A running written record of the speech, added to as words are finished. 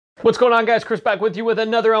What's going on, guys? Chris back with you with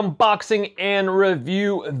another unboxing and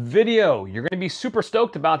review video. You're gonna be super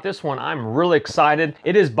stoked about this one. I'm really excited.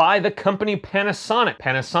 It is by the company Panasonic.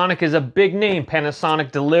 Panasonic is a big name.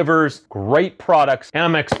 Panasonic delivers great products, and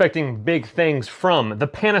I'm expecting big things from the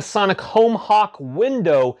Panasonic HomeHawk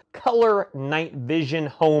Window Color Night Vision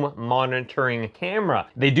Home Monitoring Camera.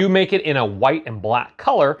 They do make it in a white and black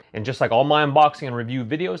color, and just like all my unboxing and review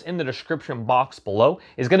videos, in the description box below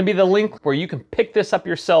is gonna be the link where you can pick this up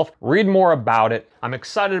yourself, read more about it. I'm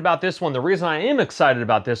excited about this one. The reason I am excited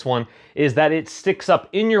about this one is that it sticks up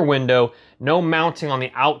in your window, no mounting on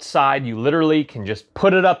the outside. You literally can just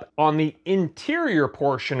put it up on the interior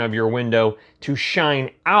portion of your window to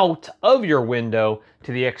shine out of your window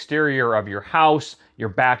to the exterior of your house, your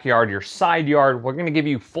backyard, your side yard. We're gonna give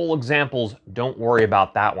you full examples. Don't worry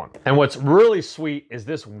about that one. And what's really sweet is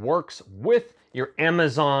this works with your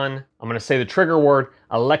Amazon, I'm gonna say the trigger word,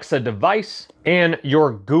 Alexa device, and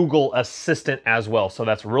your Google Assistant as well. So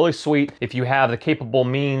that's really sweet. If you have the capable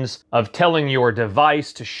means of telling your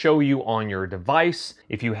device to show you on your device,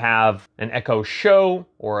 if you have an Echo Show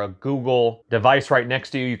or a Google device right next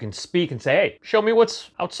to you, you can speak and say, hey, show me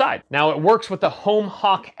what's outside. Now it works with the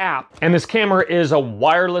HomeHawk app, and this camera is a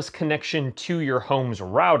wireless connection to your home's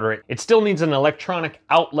router. It still needs an electronic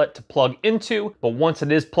outlet to plug into, but once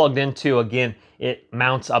it is plugged into, again, it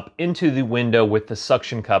mounts up into the window with the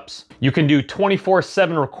suction cups. You can do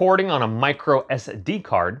 24/7 recording on a micro SD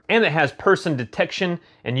card, and it has person detection,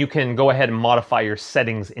 and you can go ahead and modify your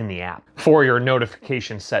settings in the app for your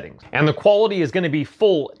notification settings. And the quality is gonna be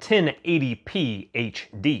full 1080p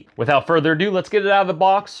HD. Without further ado, let's get it out of the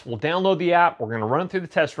box. We'll download the app. We're gonna run through the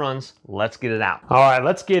test runs. Let's get it out. All right,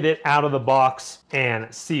 let's get it out of the box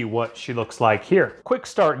and see what she looks like here. Quick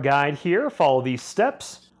start guide here. Follow these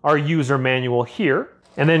steps. Our user manual here.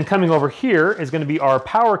 And then coming over here is gonna be our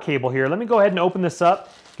power cable here. Let me go ahead and open this up,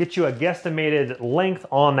 get you a guesstimated length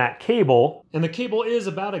on that cable. And the cable is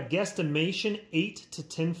about a guesstimation 8 to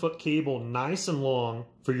 10 foot cable, nice and long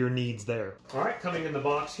for your needs there. All right, coming in the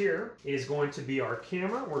box here is going to be our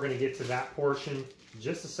camera. We're gonna get to that portion in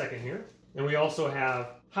just a second here. And we also have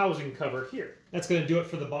housing cover here. That's gonna do it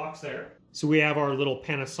for the box there. So we have our little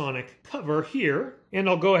Panasonic cover here, and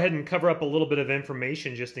I'll go ahead and cover up a little bit of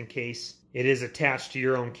information just in case it is attached to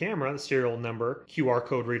your own camera, the serial number, QR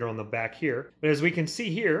code reader on the back here. But as we can see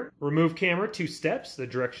here, remove camera, 2 steps. The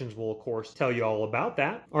directions will of course tell you all about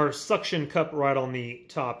that. Our suction cup right on the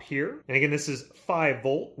top here. And again, this is 5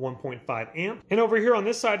 volt, 1.5 amp. And over here on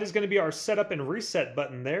this side is gonna be our setup and reset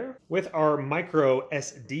button there with our micro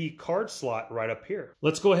SD card slot right up here.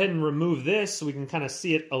 Let's go ahead and remove this so we can kind of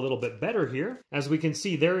see it a little bit better here. As we can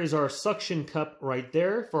see, there is our suction cup right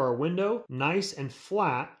there for our window, nice and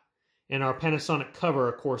flat. And our Panasonic cover,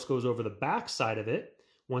 of course, goes over the back side of it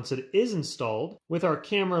once it is installed, with our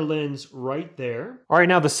camera lens right there. All right,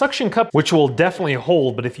 now the suction cup, which will definitely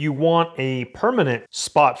hold, but if you want a permanent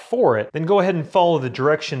spot for it, then go ahead and follow the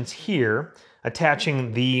directions here,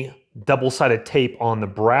 attaching the double-sided tape on the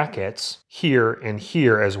brackets here and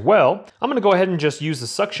here as well. I'm gonna go ahead and just use the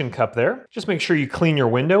suction cup there. Just make sure you clean your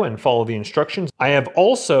window and follow the instructions. I have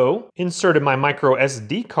also inserted my micro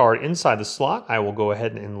SD card inside the slot. I will go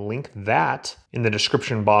ahead and link that in the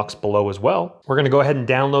description box below as well. We're gonna go ahead and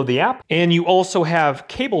download the app. And you also have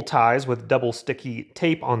cable ties with double sticky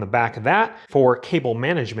tape on the back of that for cable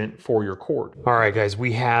management for your cord. All right, guys,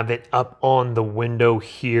 we have it up on the window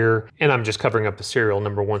here, and I'm just covering up the serial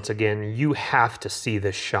number once again. You have to see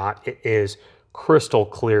this shot. It is crystal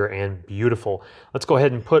clear and beautiful. Let's go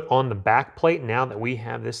ahead and put on the back plate now that we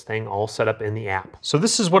have this thing all set up in the app. So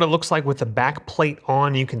this is what it looks like with the back plate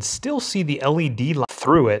on. You can still see the LED light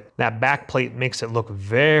through it. That back plate makes it look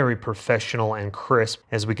very professional and crisp,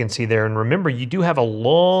 as we can see there. And remember, you do have a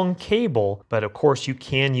long cable, but of course you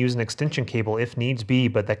can use an extension cable if needs be,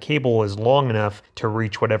 but the cable is long enough to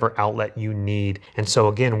reach whatever outlet you need. And so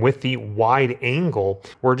again, with the wide angle,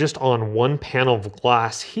 we're just on one panel of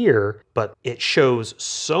glass here, but it shows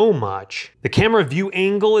so much. The camera view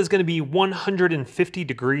angle is going to be 150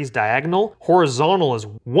 degrees diagonal. Horizontal is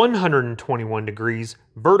 121 degrees.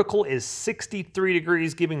 Vertical is 63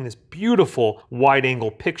 degrees, giving this beautiful wide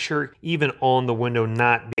angle picture, even on the window,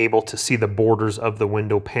 not able to see the borders of the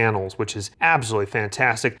window panels, which is absolutely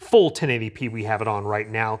fantastic. Full 1080p we have it on right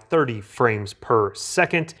now, 30 frames per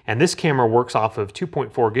second. And this camera works off of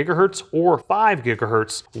 2.4 gigahertz or 5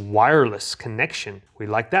 gigahertz wireless connection. We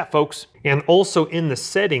like that, folks. And also in the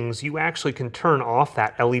settings, you actually can turn off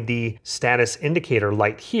that LED status indicator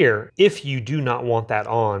light here if you do not want that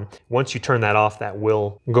on. Once you turn that off, that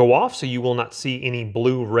will go off, so you will not see any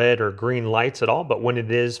blue, red, or green lights at all, but when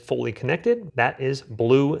it is fully connected, that is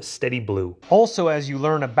blue, steady blue. Also, as you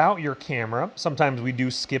learn about your camera, sometimes we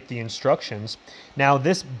do skip the instructions. Now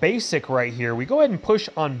this basic right here, we go ahead and push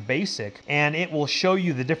on basic and it will show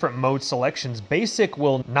you the different mode selections. Basic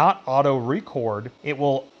will not auto record. It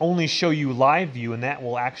will only show you live view, and that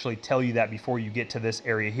will actually tell you that before you get to this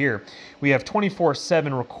area here. We have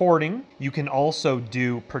 24/7 recording. You can also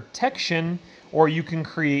do protection, or you can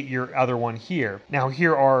create your other one here. Now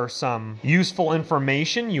here are some useful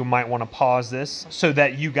information. You might want to pause this so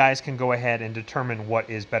that you guys can go ahead and determine what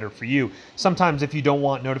is better for you. Sometimes if you don't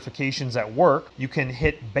want notifications at work, you can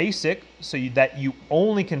hit basic so that you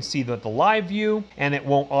only can see the live view and it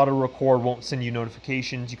won't auto record, won't send you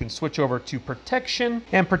notifications. You can switch over to protection,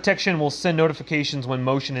 and protection will send notifications when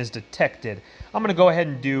motion is detected. I'm gonna go ahead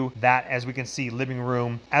and do that. As we can see, living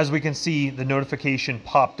room. As we can see, the notification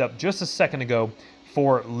popped up just a second ago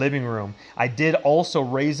for living room. I did also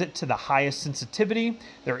raise it to the highest sensitivity.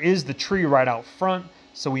 There is the tree right out front,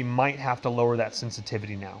 so we might have to lower that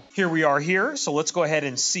sensitivity now. Here we are here, so let's go ahead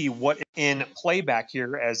and see what is in playback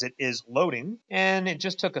here as it is loading. And it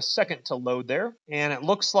just took a second to load there. And it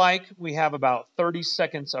looks like we have about 30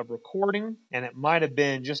 seconds of recording, and it might have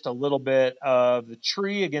been just a little bit of the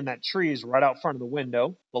tree. Again, that tree is right out front of the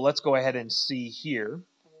window, but let's go ahead and see here.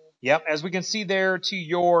 Yep, as we can see there to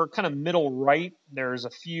your kind of middle right, there's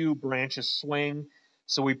a few branches swing.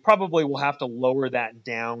 So we probably will have to lower that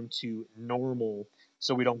down to normal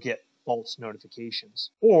so we don't get false notifications.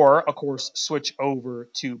 Or, of course, switch over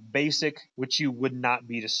to basic, which you would not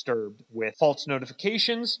be disturbed with false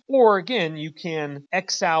notifications. Or again, you can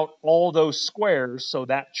X out all those squares so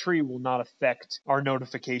that tree will not affect our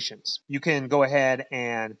notifications. You can go ahead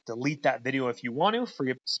and delete that video if you want to, free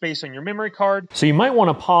up space on your memory card. So you might want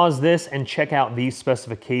to pause this and check out these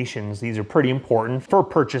specifications. These are pretty important for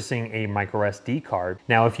purchasing a micro SD card.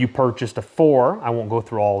 Now, if you purchased a 4, I won't go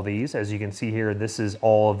through all of these. As you can see here, this is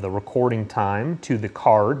all of the recording time to the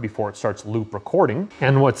card before it starts loop recording.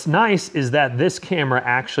 And what's nice is that this camera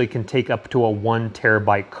actually can take up to a 1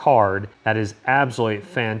 terabyte card. That is absolutely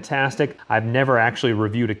fantastic. I've never actually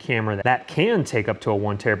reviewed a camera that can take up to a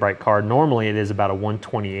 1 terabyte card. Normally it is about a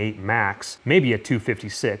 128 max, maybe a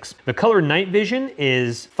 256. The color night vision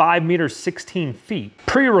is 5 meters, 16 feet.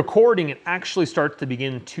 Pre-recording, it actually starts to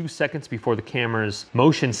begin 2 seconds before the camera's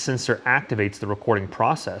motion sensor activates the recording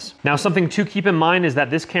process. Now, something to keep in mind is that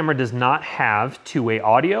this camera does not have two-way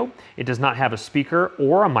audio. It does not have a speaker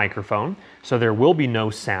or a microphone, so there will be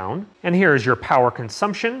no sound. And here is your power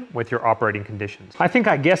consumption with your operating conditions. I think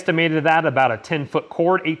I guesstimated that about a 10-foot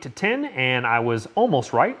cord, 8 to 10, and I was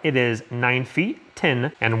almost right. It is 9 feet,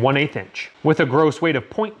 10 and 1/8 inch, with a gross weight of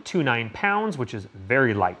 0.29 pounds, which is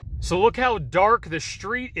very light. So look how dark the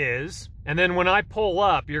street is, and then when I pull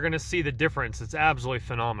up, you're gonna see the difference. It's absolutely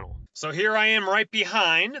phenomenal. So here I am right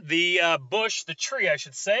behind the bush, the tree, I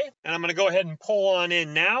should say. And I'm going to go ahead and pull on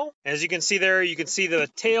in now. As you can see there, you can see the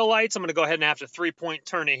tail lights. I'm going to go ahead and have to 3-point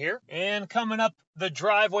turn it here. And coming up the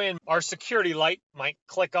driveway, and our security light might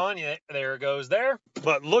click on. Yeah, there it goes there.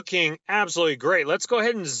 But looking absolutely great. Let's go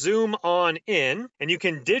ahead and zoom on in. And you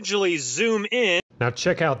can digitally zoom in. Now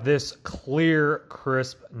check out this clear,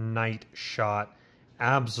 crisp night shot.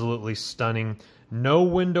 Absolutely stunning. No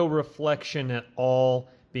window reflection at all.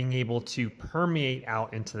 Being able to permeate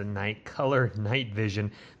out into the night, color night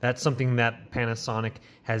vision. That's something that Panasonic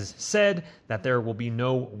has said, that there will be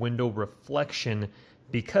no window reflection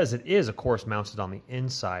because it is, of course, mounted on the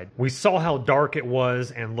inside. We saw how dark it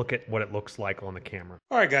was, and look at what it looks like on the camera.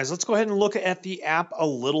 All right, guys, let's go ahead and look at the app a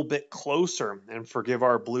little bit closer. And forgive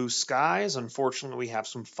our blue skies. Unfortunately, we have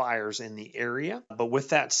some fires in the area. But with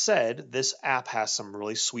that said, this app has some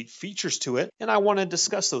really sweet features to it, and I want to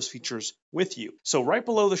discuss those features with you. So right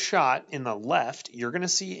below the shot in the left, you're going to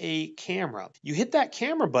see a camera. You hit that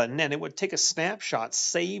camera button and it would take a snapshot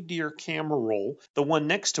saved to your camera roll. The one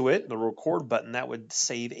next to it, the record button, that would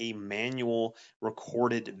save a manual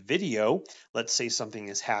recorded video. Let's say something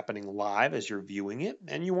is happening live as you're viewing it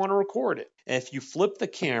and you want to record it. If you flip the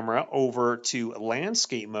camera over to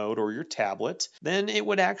landscape mode or your tablet, then it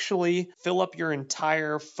would actually fill up your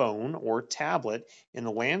entire phone or tablet in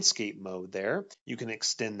the landscape mode there. You can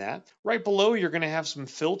extend that. Right below, you're going to have some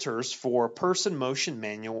filters for person, motion,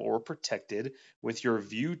 manual, or protected with your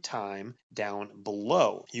view time down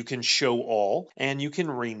below. You can show all, and you can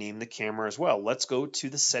rename the camera as well. Let's go to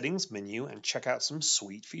the settings menu and check out some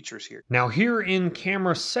sweet features here. Now here in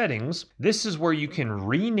camera settings, this is where you can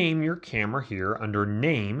rename your camera camera here under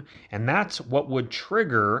name, and that's what would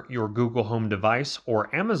trigger your Google Home device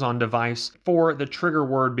or Amazon device for the trigger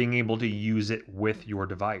word being able to use it with your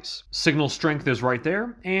device. Signal strength is right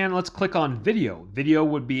there, and let's click on video. Video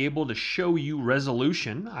would be able to show you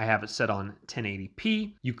resolution. I have it set on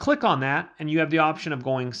 1080p. You click on that and you have the option of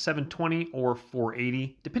going 720 or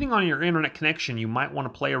 480. Depending on your internet connection, you might want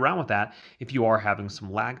to play around with that if you are having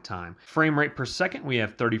some lag time. Frame rate per second, we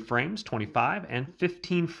have 30 frames, 25, and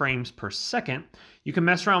 15 frames per second. You can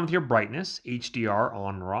mess around with your brightness, HDR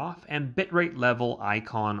on or off, and bitrate level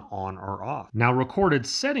icon on or off. Now recorded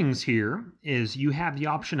settings here is you have the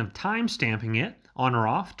option of time stamping it, on or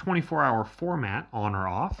off, 24-hour format, on or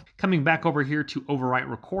off. Coming back over here to overwrite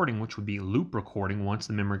recording, which would be loop recording. Once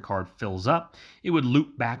the memory card fills up, it would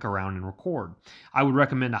loop back around and record. I would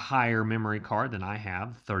recommend a higher memory card than I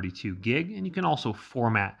have, 32 gig, and you can also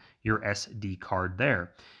format your SD card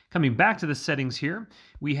there. Coming back to the settings here,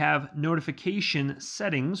 we have notification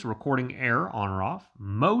settings, recording error, on or off,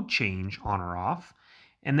 mode change, on or off,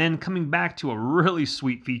 and then coming back to a really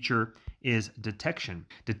sweet feature is detection.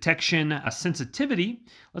 Detection sensitivity,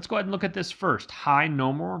 let's go ahead and look at this first. High,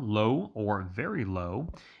 normal, low, or very low.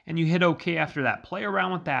 And you hit OK after that. Play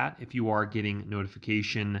around with that if you are getting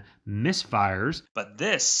notification misfires. But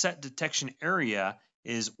this set detection area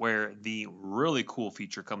is where the really cool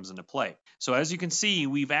feature comes into play. So as you can see,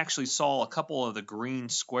 we've actually saw a couple of the green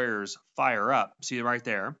squares fire up. See right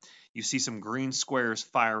there? You see some green squares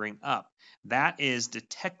firing up. That is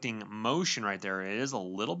detecting motion right there. It is a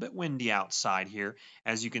little bit windy outside here.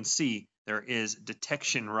 As you can see, there is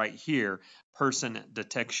detection right here. Person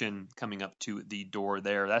detection coming up to the door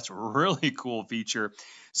there. That's a really cool feature.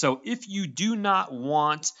 So if you do not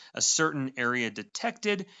want a certain area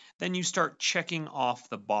detected, then you start checking off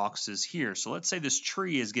the boxes here. So let's say this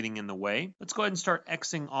tree is getting in the way. Let's go ahead and start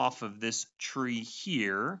Xing off of this tree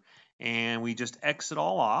here. And we just X it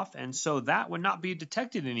all off, and so that would not be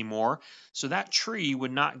detected anymore. So that tree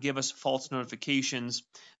would not give us false notifications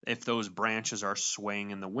if those branches are swaying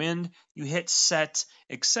in the wind. You hit set,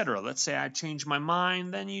 etc. Let's say I change my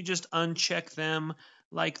mind, then you just uncheck them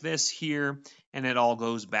like this here, and it all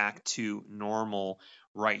goes back to normal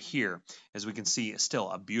right here. As we can see, still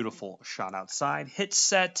a beautiful shot outside. Hit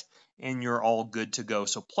set, and you're all good to go.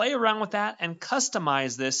 So play around with that and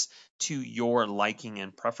customize this to your liking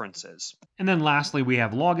and preferences. And then lastly, we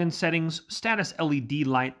have login settings, status LED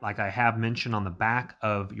light, like I have mentioned on the back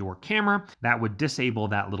of your camera. That would disable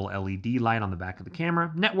that little LED light on the back of the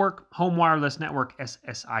camera. Network, home wireless network,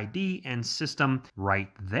 SSID, and system right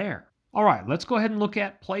there. All right, let's go ahead and look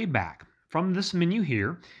at playback. From this menu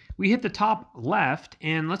here, we hit the top left,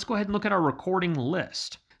 and let's go ahead and look at our recording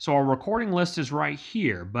list. So our recording list is right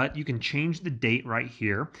here, but you can change the date right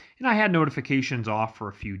here. And I had notifications off for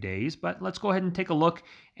a few days, but let's go ahead and take a look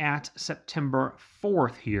at September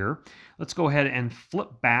 4th here. Let's go ahead and flip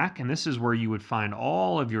back, and this is where you would find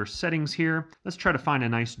all of your settings here. Let's try to find a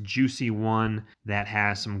nice juicy one that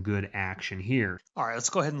has some good action here. All right, let's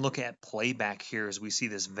go ahead and look at playback here as we see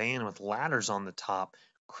this van with ladders on the top,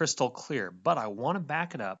 crystal clear. But I want to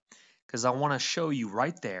back it up, because I want to show you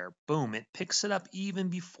right there, boom, it picks it up even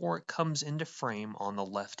before it comes into frame on the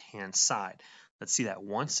left-hand side. Let's see that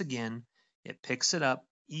once again. It picks it up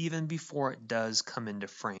even before it does come into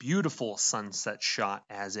frame. Beautiful sunset shot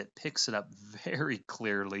as it picks it up very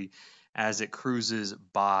clearly as it cruises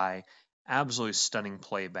by. Absolutely stunning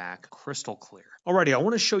playback, crystal clear. Alrighty, I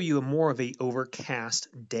want to show you a more of a overcast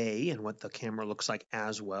day and what the camera looks like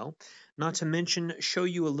as well. Not to mention show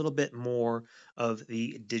you a little bit more of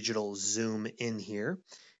the digital zoom in here.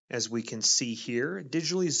 As we can see here,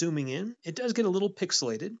 digitally zooming in, it does get a little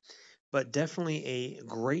pixelated, but definitely a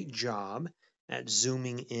great job at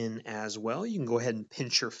zooming in as well. You can go ahead and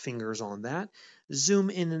pinch your fingers on that. Zoom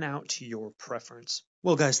in and out to your preference.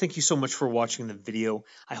 Well, guys, thank you so much for watching the video.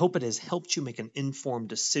 I hope it has helped you make an informed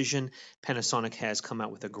decision. Panasonic has come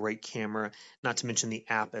out with a great camera, not to mention the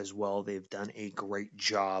app as well. They've done a great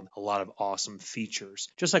job, a lot of awesome features.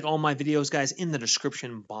 Just like all my videos, guys, in the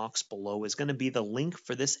description box below is going to be the link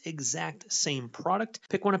for this exact same product.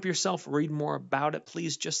 Pick one up yourself, read more about it,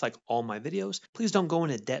 please, just like all my videos. Please don't go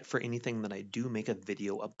into debt for anything that I do make a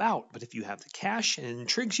video about, but if you have the cash and it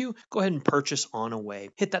intrigues you, go ahead and purchase on away.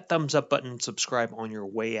 Hit that thumbs up button, subscribe on your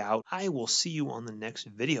way out. I will see you on the next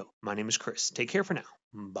video. My name is Chris. Take care for now.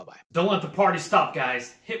 Bye-bye. Don't let the party stop,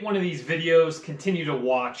 guys. Hit one of these videos, continue to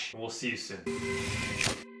watch, and we'll see you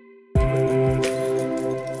soon.